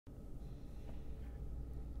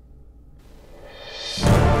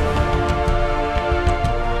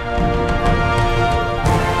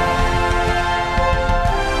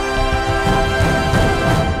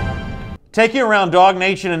Take you around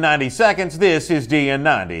DawgNation in 90 seconds. This is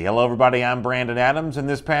DN90. Hello everybody, I'm Brandon Adams, and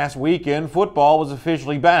this past weekend football was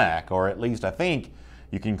officially back, or at least I think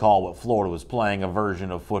you can call what Florida was playing a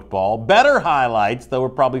version of football. Better highlights, though, were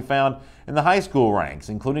probably found in the high school ranks,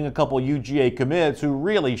 including a couple UGA commits who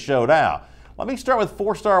really showed out. Let me start with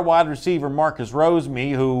four-star wide receiver Marcus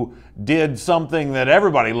Rosemy, who did something that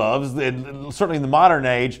everybody loves, certainly in the modern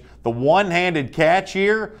age, the one-handed catch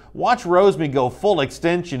here. Watch Rosemy go full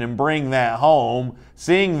extension and bring that home.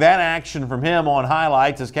 Seeing that action from him on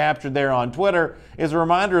highlights as captured there on Twitter is a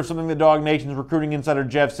reminder of something that DawgNation's recruiting insider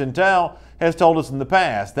Jeff Sintel has told us in the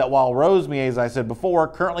past, that while Rosemy, as I said before,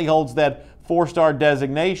 currently holds that four-star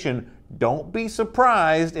designation, don't be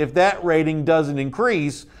surprised if that rating doesn't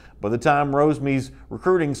increase by the time Rosemy's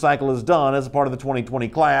recruiting cycle is done as a part of the 2020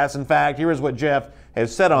 class. In fact, here is what Jeff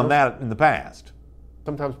has said on that in the past.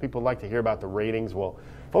 Sometimes people like to hear about the ratings. Well,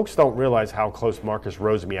 folks don't realize how close Marcus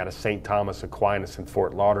Rosemy out of St. Thomas Aquinas in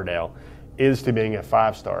Fort Lauderdale is to being a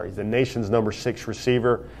five-star. He's the nation's #6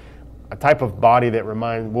 receiver, a type of body that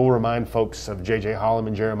will remind folks of J.J.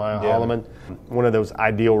 Holloman, Jeremiah Holloman, one of those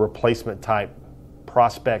ideal replacement type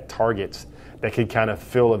prospect targets that could kind of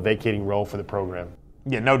fill a vacating role for the program.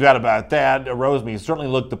 Yeah, no doubt about that. Rosemy certainly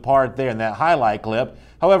looked the part there in that highlight clip.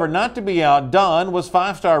 However, not to be outdone was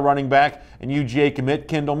five-star running back and UGA commit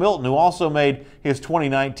Kendall Milton, who also made his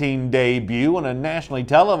 2019 debut in a nationally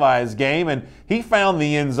televised game, and he found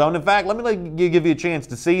the end zone. In fact, let me give you a chance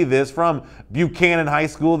to see this from Buchanan High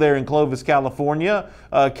School there in Clovis, California.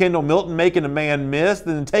 Kendall Milton making a man miss,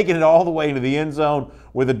 then taking it all the way into the end zone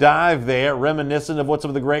with a dive there, reminiscent of what some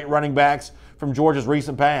of the great running backs from Georgia's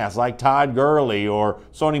recent past, like Todd Gurley or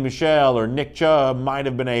Sony Michel or Nick Chubb, might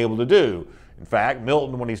have been able to do. In fact,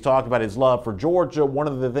 Milton, when he's talked about his love for Georgia, one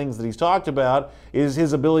of the things that he's talked about is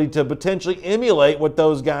his ability to potentially emulate what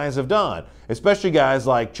those guys have done, especially guys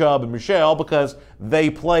like Chubb and Michel, because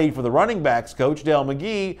they played for the running backs coach, Dale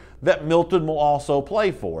McGee, that Milton will also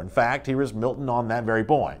play for. In fact, here is Milton on that very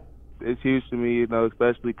point. It's huge to me,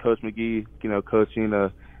 especially Coach McGee, coaching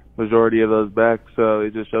a majority of those backs. So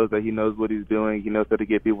it just shows that he knows what he's doing. He knows how to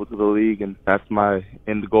get people to the league, and that's my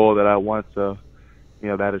end goal that I want. So,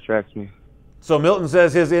 that attracts me. So Milton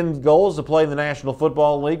says his end goal is to play in the National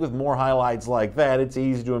Football League. With more highlights like that, it's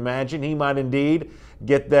easy to imagine he might indeed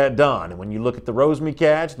get that done. And when you look at the Rosemy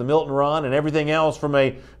catch, the Milton run, and everything else from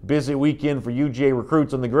a busy weekend for UGA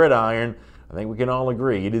recruits on the gridiron, I think we can all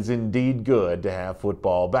agree it is indeed good to have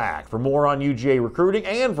football back. For more on UGA recruiting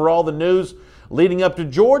and for all the news leading up to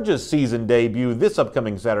Georgia's season debut this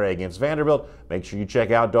upcoming Saturday against Vanderbilt, make sure you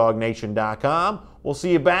check out DawgNation.com. We'll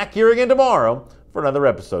see you back here again tomorrow for another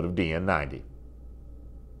episode of DN90.